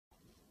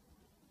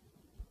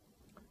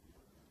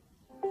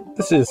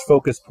This is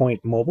FocusPoint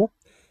Mobile.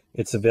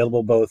 It's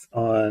available both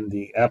on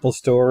the Apple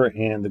Store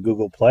and the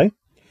Google Play.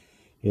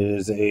 It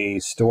is a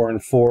store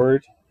and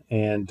forward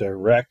and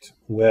direct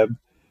web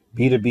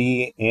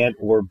B2B and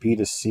or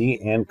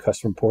B2C and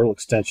customer portal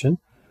extension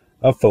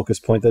of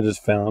FocusPoint that is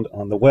found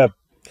on the web.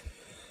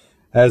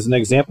 As an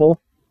example,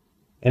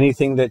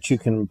 anything that you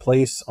can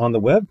place on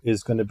the web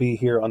is going to be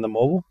here on the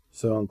mobile,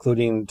 so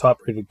including top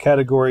rated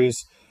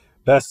categories,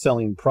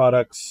 best-selling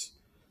products,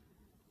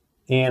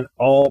 and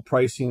all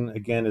pricing,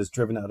 again, is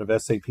driven out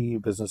of SAP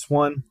Business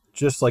One,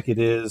 just like it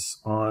is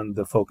on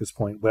the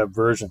FocusPoint web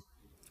version.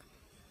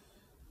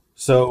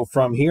 So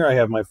from here, I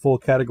have my full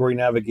category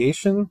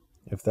navigation,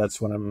 if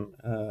that's what I'm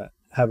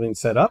having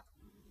set up.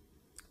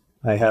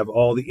 I have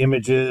all the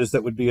images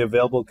that would be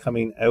available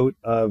coming out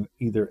of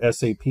either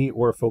SAP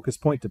or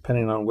FocusPoint,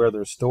 depending on where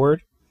they're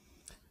stored.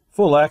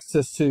 Full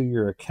access to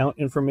your account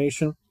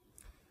information.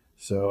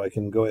 So I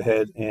can go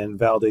ahead and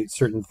validate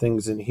certain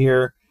things in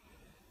here.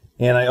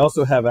 And I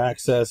also have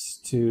access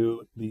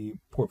to the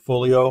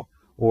portfolio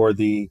or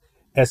the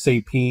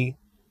SAP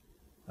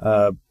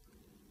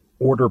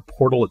order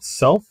portal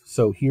itself.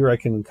 So here I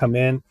can come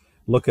in,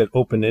 look at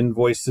open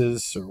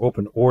invoices or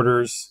open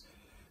orders,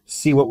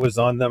 see what was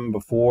on them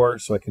before.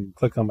 So I can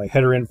click on my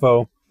header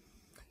info,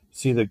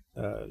 see the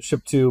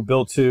ship to,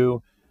 bill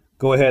to,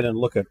 go ahead and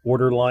look at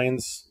order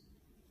lines.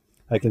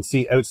 I can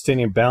see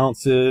outstanding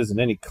balances and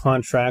any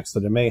contracts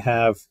that I may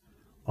have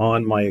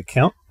on my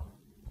account.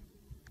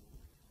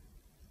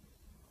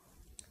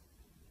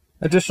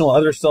 Additional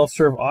other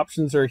self-serve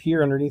options are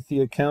here underneath the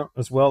account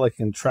as well. I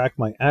can track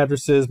my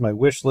addresses, my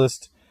wish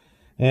list,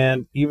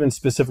 and even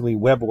specifically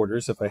web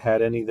orders if I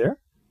had any there.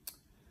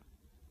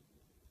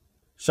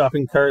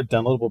 Shopping cart,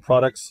 downloadable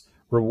products,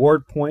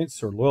 reward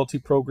points or loyalty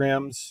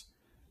programs,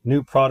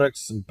 new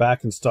products, and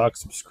back in stock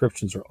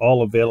subscriptions are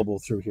all available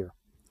through here.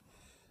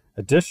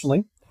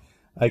 Additionally,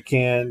 I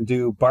can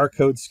do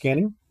barcode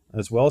scanning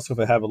as well. So if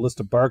I have a list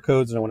of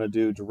barcodes and I want to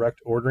do direct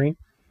ordering,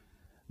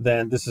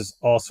 then this is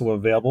also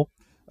available,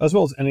 as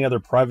well as any other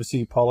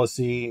privacy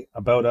policy,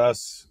 about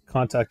us,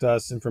 contact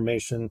us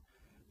information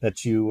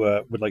that you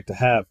would like to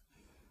have.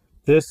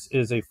 This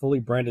is a fully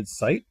branded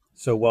site.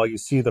 So while you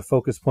see the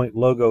FocusPoint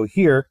logo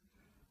here,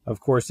 of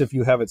course, if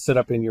you have it set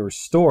up in your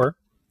store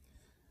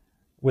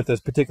with this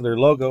particular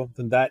logo,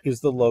 then that is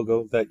the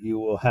logo that you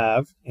will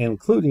have,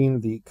 including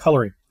the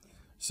coloring.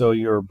 So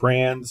your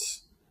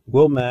brands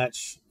will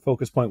match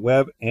FocusPoint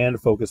Web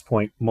and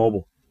FocusPoint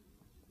Mobile.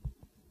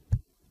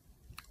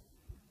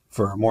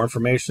 For more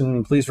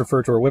information, please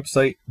refer to our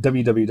website,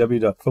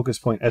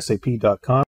 www.focuspointsap.com.